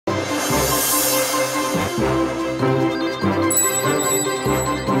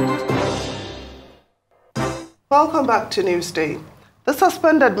Welcome back to Newsday. The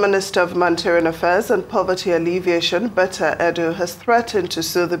suspended Minister of Humanitarian Affairs and Poverty Alleviation, Betta, has threatened to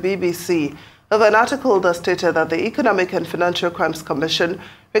sue the BBC over an article that stated that the Economic and Financial Crimes Commission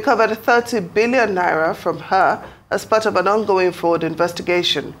recovered 30 billion naira from her as part of an ongoing fraud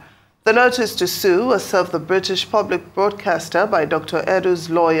investigation. The notice to sue was served the British public broadcaster by Dr. Edu's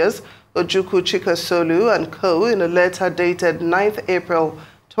lawyers, Ojukwu Chikasolu and co. in a letter dated 9th April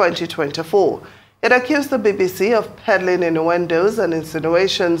 2024. It accused the BBC of peddling innuendos and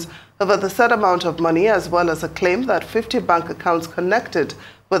insinuations over the said amount of money, as well as a claim that 50 bank accounts connected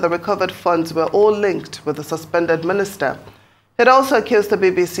with the recovered funds were all linked with the suspended minister. It also accused the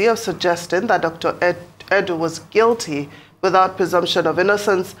BBC of suggesting that Dr. Edu was guilty without presumption of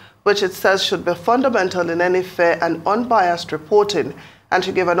innocence, which it says should be fundamental in any fair and unbiased reporting, and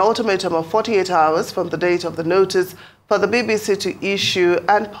to give an ultimatum of 48 hours from the date of the notice for the BBC to issue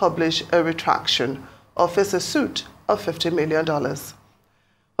and publish a retraction or face a suit of $50 million.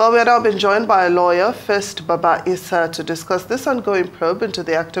 Well, we are now being joined by a lawyer, First Baba Issa, to discuss this ongoing probe into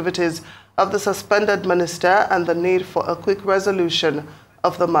the activities of the suspended minister and the need for a quick resolution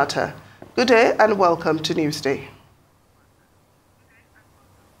of the matter. Good day and welcome to Newsday.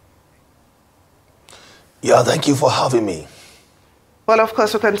 Yeah, thank you for having me. Well, of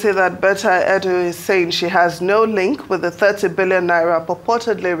course, we can see that Betta Edu is saying she has no link with the 30 billion naira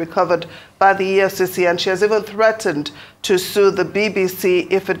purportedly recovered by the EFCC, and she has even threatened to sue the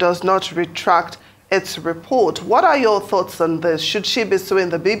BBC if it does not retract its report. What are your thoughts on this? Should she be suing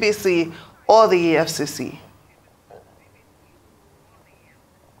the BBC or the EFCC?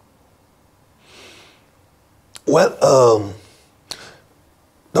 Well,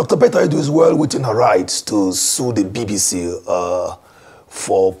 Dr. Betta Edu is well within her rights to sue the BBC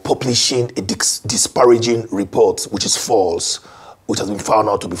for publishing a disparaging report, which is false, which has been found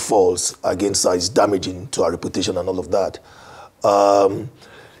out to be false against her, is damaging to her reputation and all of that.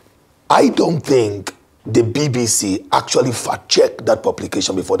 I don't think the BBC actually fact-checked that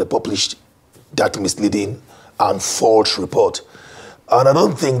publication before they published that misleading and false report. And I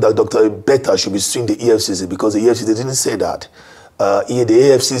don't think that Dr. Betta should be suing the EFCC because the EFCC didn't say that. The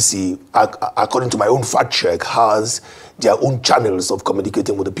EFCC, according to my own fact check, has their own channels of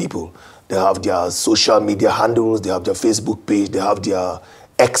communicating with the people. They have their social media handles, they have their Facebook page, they have their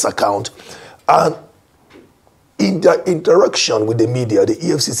X account. And in their interaction with the media, the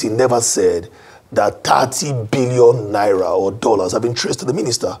EFCC never said that 30 billion naira or dollars have been traced to the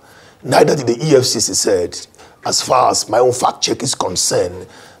minister. Neither did the EFCC said, as far as my own fact check is concerned,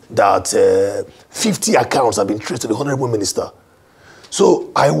 that 50 accounts have been traced to the Honorable Minister.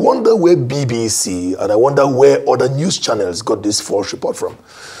 So I wonder where BBC and I wonder where other news channels got this false report from.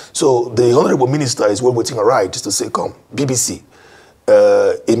 So the Honorable Minister is well within her right to say, come, BBC,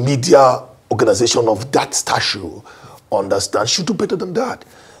 a media organization of that stature, understand, should do better than that.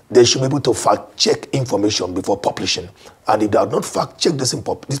 They should be able to fact-check information before publishing. And if they have not fact-checked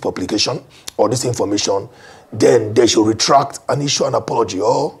this publication or this information, then they should retract and issue an apology,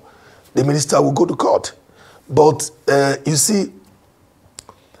 or the minister will go to court. But you see,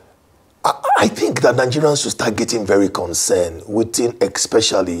 I think that Nigerians should start getting very concerned within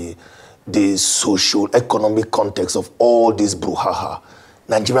especially the social economic context of all this brouhaha.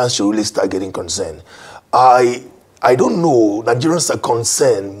 Nigerians should really start getting concerned. I don't know, Nigerians are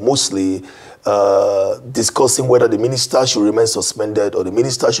concerned mostly discussing whether the minister should remain suspended or the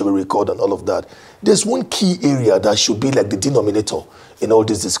minister should be recalled and all of that. There's one key area that should be like the denominator in all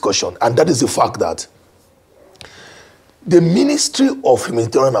this discussion, and that is the fact that the Ministry of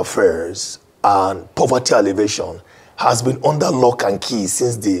Humanitarian Affairs and Poverty Alleviation has been under lock and key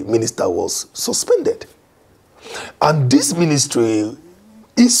since the minister was suspended. And this ministry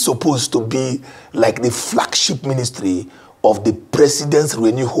is supposed to be like the flagship ministry of the President's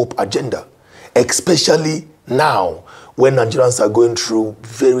Renew Hope agenda, especially now when Nigerians are going through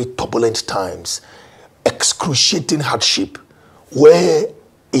very turbulent times, excruciating hardship. Where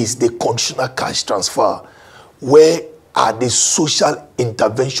is the conditional cash transfer? Where are the social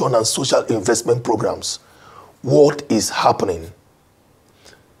intervention and social investment programs? What is happening?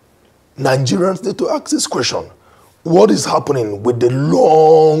 Nigerians need to ask this question. What is happening with the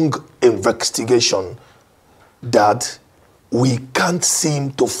long investigation that we can't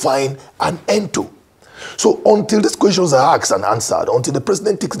seem to find an end to? So until these questions are asked and answered, until the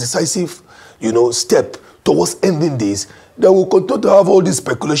president takes decisive, step towards ending this, they will continue to have all these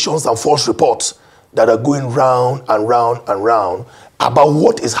speculations and false reports that are going round and round and round about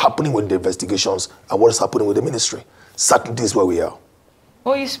what is happening with the investigations and what is happening with the ministry. Certainly, this is where we are.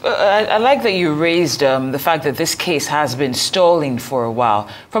 Well, I like that you raised the fact that this case has been stalling for a while.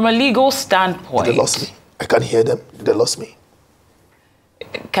 From a legal standpoint, They lost me. I can't hear them. They lost me.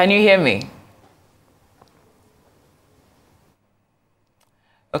 Can you hear me?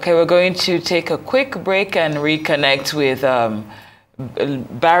 Okay, we're going to take a quick break and reconnect with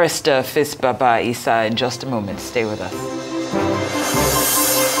Barrister Fis Baba Isa in just a moment. Stay with us.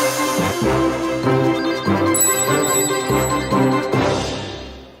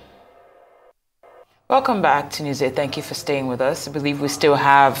 Welcome back to Newsday. Thank you for staying with us. I believe we still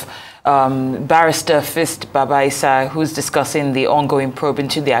have Barrister Fist Baba Isa, who's discussing the ongoing probe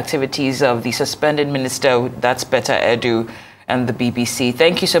into the activities of the suspended minister, that's Betta Edu, and the BBC.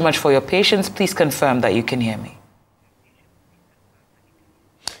 Thank you so much for your patience. Please confirm that you can hear me.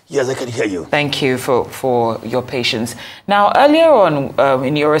 Yes, I can hear you. Thank you for your patience. Now, earlier on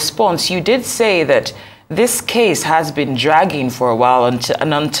in your response, you did say that this case has been dragging for a while,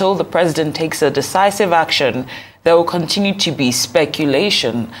 and until the president takes a decisive action, there will continue to be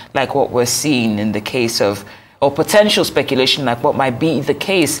speculation like what we're seeing in the case of, or potential speculation like what might be the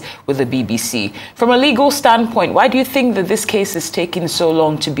case with the BBC. From a legal standpoint, why do you think that this case is taking so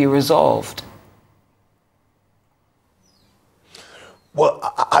long to be resolved? Well,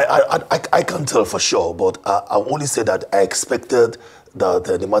 I can't tell for sure, but I only say that I expected that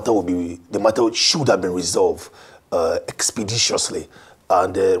the matter should have been resolved expeditiously,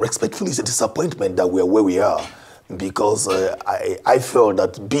 and respectfully, it's a disappointment that we are where we are, because I felt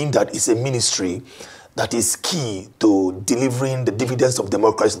that being that it's a ministry that is key to delivering the dividends of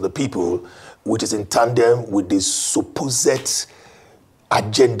democracy to the people, which is in tandem with the supposed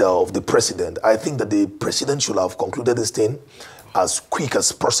agenda of the president. I think that the president should have concluded this thing as quick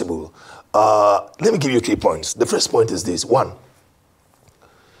as possible. Let me give you 3 points. The first point is this. 1,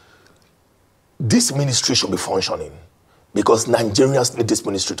 this ministry should be functioning because Nigerians need this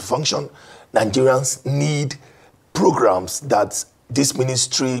ministry to function. Nigerians need programs that this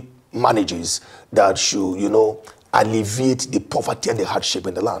ministry manages that should, alleviate the poverty and the hardship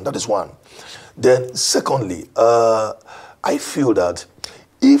in the land. That is 1. Then secondly, I feel that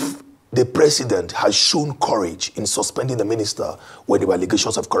if the president has shown courage in suspending the minister when there were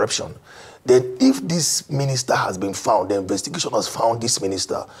allegations of corruption, then if this minister has been found, the investigation has found this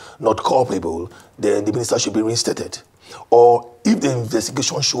minister not culpable, then the minister should be reinstated. Or if the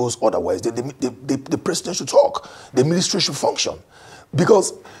investigation shows otherwise, then the president should talk. The ministry should function.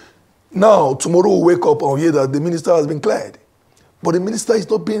 Because now, tomorrow we'll wake up and hear that the minister has been cleared. But the minister is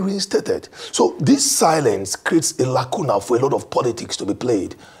not being reinstated. So this silence creates a lacuna for a lot of politics to be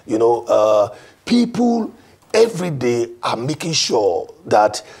played. People every day are making sure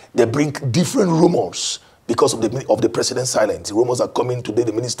that they bring different rumors because of the president's silence. The rumors are coming today.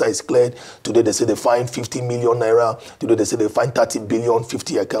 The minister is cleared. Today they say they find 50 million naira. Today they say they find 30 billion,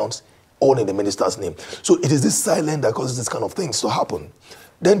 50 accounts, all in the minister's name. So it is this silence that causes this kind of things to happen.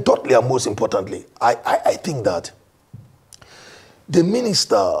 Then thirdly and most importantly, I think that the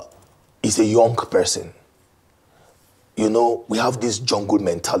minister is a young person. We have this jungle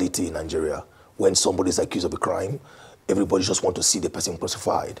mentality in Nigeria. When somebody is accused of a crime, everybody just wants to see the person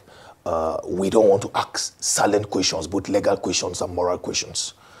crucified. We don't want to ask silent questions, both legal questions and moral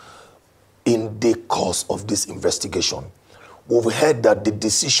questions. In the course of this investigation, we've heard that the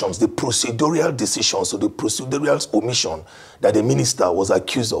decisions, the procedural decisions, or the procedural omission that the minister was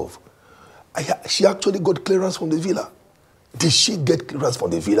accused of, she actually got clearance from the villa. Did she get clearance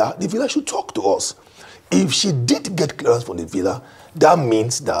from the villa? The villa should talk to us. If she did get clearance from the villa, that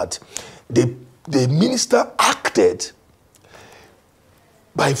means that the minister acted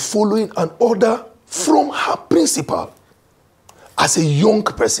by following an order from her principal. As a young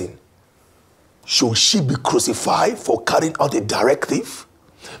person, should she be crucified for carrying out a directive?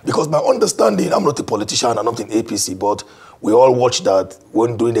 Because my understanding, I'm not a politician, I'm not in APC, but we all watched that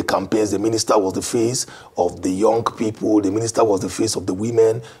when doing the campaigns, the minister was the face of the young people, the minister was the face of the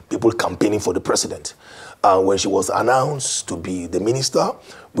women, people campaigning for the president. And when she was announced to be the minister,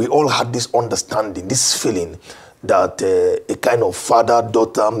 we all had this understanding, this feeling that a kind of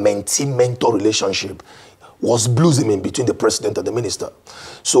father-daughter, mentee-mentor relationship was blossoming between the president and the minister.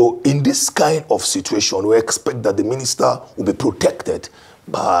 So in this kind of situation, we expect that the minister will be protected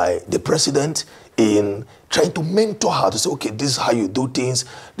by the president in trying to mentor her to say, okay, this is how you do things,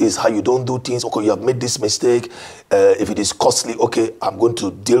 this is how you don't do things, okay, you have made this mistake, if it is costly, okay, I'm going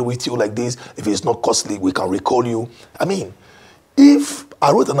to deal with you like this, if it's not costly, we can recall you. I mean, if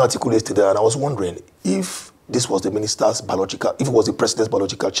I wrote an article yesterday and I was wondering if this was the minister's biological, if it was the president's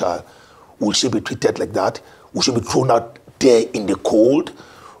biological child, would she be treated like that? Would she be thrown out there in the cold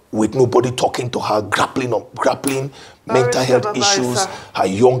with nobody talking to her, grappling mental health issues, her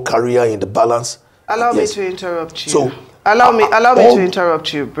young career in the balance? Allow me to interrupt you. So, allow me to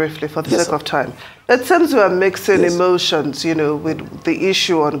interrupt you briefly for the sake of time. It seems we are mixing Yes. emotions, with the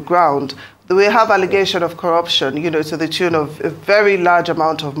issue on ground. We have allegation of corruption, to the tune of a very large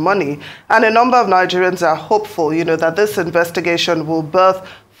amount of money. And a number of Nigerians are hopeful, that this investigation will birth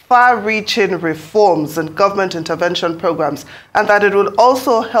far-reaching reforms and government intervention programs, and that it will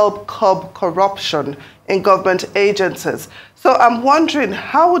also help curb corruption in government agencies. So I'm wondering,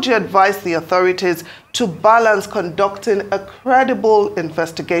 how would you advise the authorities to balance conducting a credible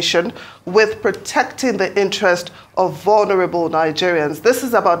investigation with protecting the interest of vulnerable Nigerians? This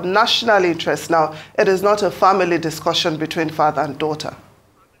is about national interest now. It is not a family discussion between father and daughter.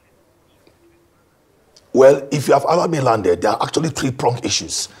 Well, if you have allowed me landed, there are actually three-pronged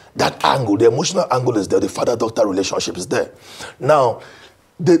issues. That angle, the emotional angle is there, the father-daughter relationship is there. Now,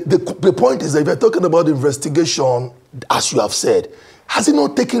 the point is that if you're talking about the investigation, as you have said, has it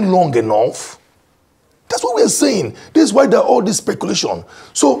not taken long enough? That's what we're saying. This is why there are all this speculation.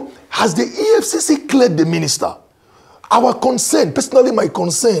 So, has the EFCC cleared the minister? Our concern, personally my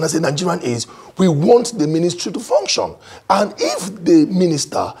concern as a Nigerian is, we want the ministry to function. And if the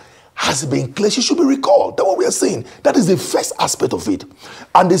minister has been clear, she should be recalled. That's what we are saying. That is the first aspect of it.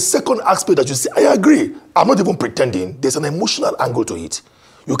 And the second aspect that you say, I agree. I'm not even pretending. There's an emotional angle to it.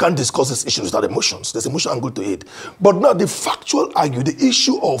 You can't discuss this issue without emotions. There's an emotional angle to it. But now the factual argue, the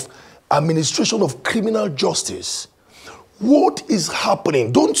issue of administration of criminal justice. What is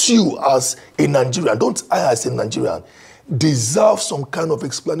happening? Don't you as a Nigerian, don't I as a Nigerian, deserve some kind of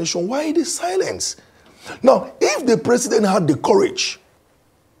explanation? Why the silence? Now, if the president had the courage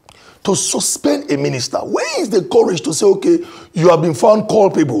to suspend a minister, where is the courage to say, okay, you have been found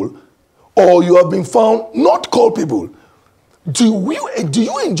culpable or you have been found not culpable? Do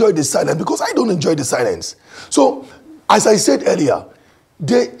you enjoy the silence? Because I don't enjoy the silence. So, as I said earlier,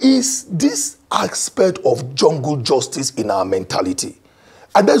 there is this aspect of jungle justice in our mentality.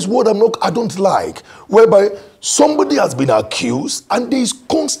 And that's what I don't like, whereby somebody has been accused and there is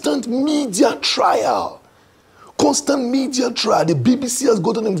constant media trial. Constant media trial. The BBC has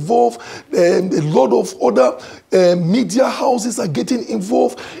gotten involved. A lot of other media houses are getting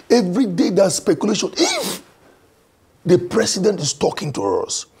involved. Every day there's speculation. If the president is talking to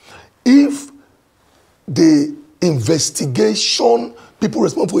us, if the investigation people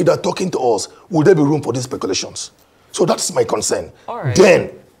responsible for it are talking to us, will there be room for these speculations? So that's my concern. All right. Then,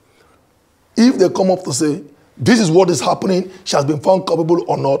 if they come up to say, this is what is happening, she has been found culpable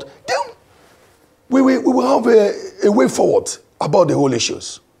or not, then we will have a way forward about the whole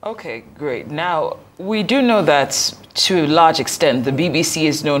issues. Okay, great. Now, we do know that to a large extent, the BBC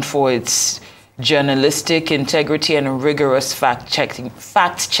is known for its journalistic integrity and rigorous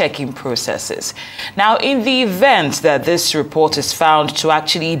fact-checking processes. Now, in the event that this report is found to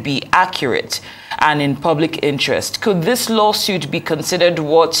actually be accurate and in public interest, could this lawsuit be considered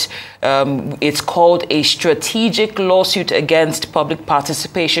what it's called a strategic lawsuit against public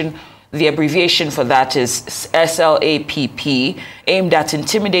participation? The abbreviation for that is SLAPP, aimed at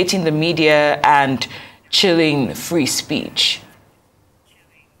intimidating the media and chilling free speech.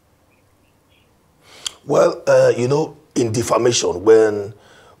 Well, in defamation, when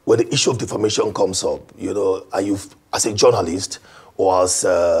the issue of defamation comes up, and you, as a journalist or as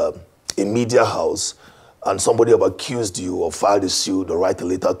a media house, and somebody have accused you or filed a suit or write a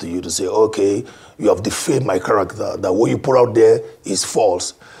letter to you to say, okay, you have defamed my character, that what you put out there is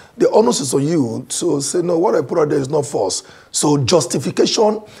false. The onus is on you to say, no, what I put out there is not false. So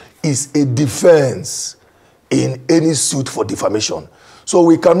justification is a defense in any suit for defamation. So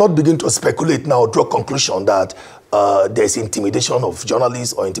we cannot begin to speculate now, draw conclusion that there's intimidation of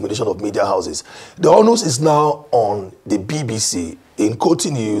journalists or intimidation of media houses. The onus is now on the BBC. In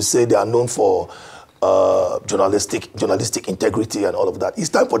quoting you say they are known for journalistic integrity and all of that. It's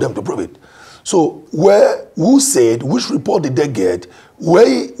time for them to prove it. So who said, which report did they get,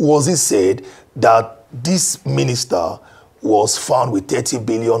 where was it said that this minister was found with 30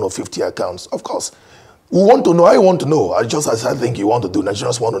 billion or 50 accounts? Of course. We want to know, I want to know, just as I think you want to do,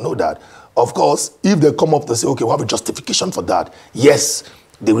 Nigerians want to know that. Of course, if they come up to say, okay, we have a justification for that, yes,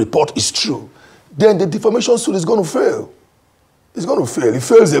 the report is true, then the defamation suit is going to fail. It's going to fail. It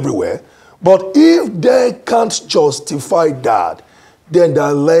fails everywhere. But if they can't justify that, then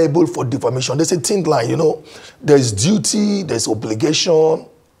they're liable for defamation. There's a thin line, there's duty, there's obligation,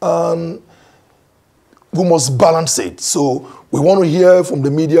 and we must balance it. So we want to hear from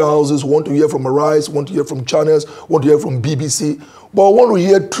the media houses, we want to hear from Arise, we want to hear from channels, we want to hear from BBC, but we want to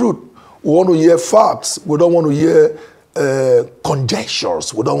hear truth. We want to hear facts. We don't want to hear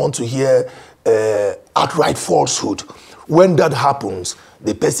conjectures. We don't want to hear outright falsehood. When that happens,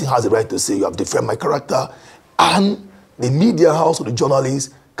 the person has the right to say, you have defamed my character, and the media house or the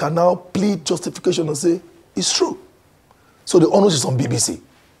journalist can now plead justification and say, it's true. So the onus is on BBC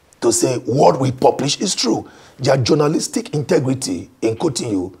to say what we publish is true. Their journalistic integrity, in quoting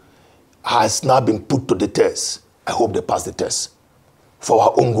you, has now been put to the test. I hope they pass the test. For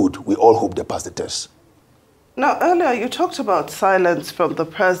our own good, we all hope they pass the test. Now, earlier you talked about silence from the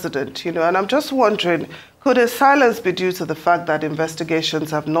president, and I'm just wondering, could his silence be due to the fact that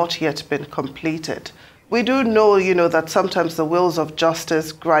investigations have not yet been completed? We do know, that sometimes the wheels of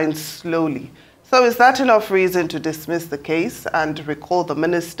justice grind slowly. So is that enough reason to dismiss the case and recall the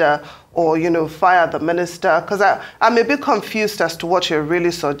minister or, fire the minister? Because I'm a bit confused as to what you're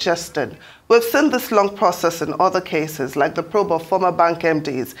really suggesting. We've seen this long process in other cases, like the probe of former bank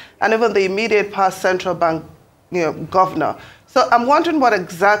MDs and even the immediate past central bank governor. So I'm wondering what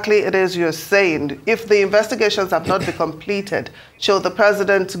exactly it is you're saying. If the investigations have not been completed, shall the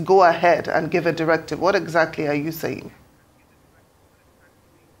president go ahead and give a directive? What exactly are you saying?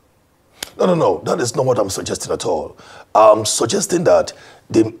 No. That is not what I'm suggesting at all. I'm suggesting that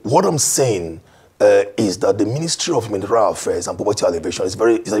what I'm saying is that the Ministry of Mineral Affairs and Poverty Alleviation is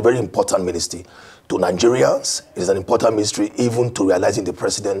a very important ministry to Nigerians. It is an important ministry even to realizing the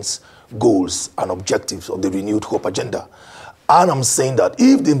president's goals and objectives of the Renewed Hope agenda. And I'm saying that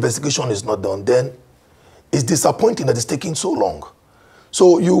if the investigation is not done, then it's disappointing that it's taking so long.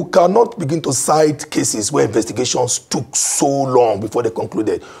 So you cannot begin to cite cases where investigations took so long before they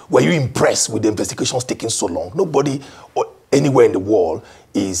concluded. Were you impressed with the investigations taking so long? Nobody anywhere in the world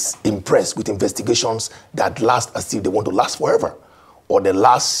is impressed with investigations that last as if they want to last forever, or they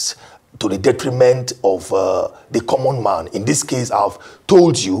last to the detriment of the common man. In this case, I've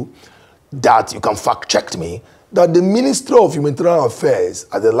told you that, you can fact-check me, that the Ministry of Humanitarian Affairs,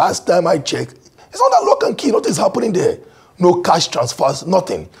 at the last time I checked, it's not a lock and key, nothing is happening there. No cash transfers,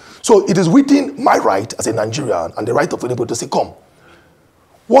 nothing. So it is within my right as a Nigerian and the right of anybody to say, come,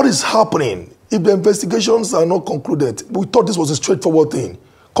 what is happening? If the investigations are not concluded, we thought this was a straightforward thing.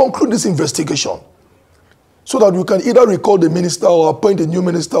 Conclude this investigation so that you can either recall the minister or appoint a new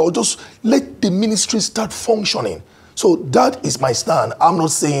minister or just let the ministry start functioning. So that is my stand. I'm not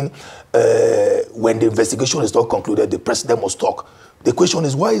saying when the investigation is not concluded, the president must talk. The question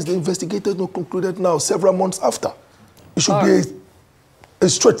is, why is the investigation not concluded now, several months after? It should be a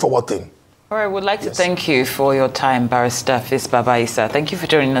straightforward thing. All right, we'd like to thank you for your time, Barrister Fis Baba Issa. Thank you for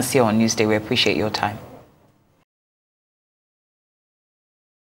joining us here on Newsday. We appreciate your time.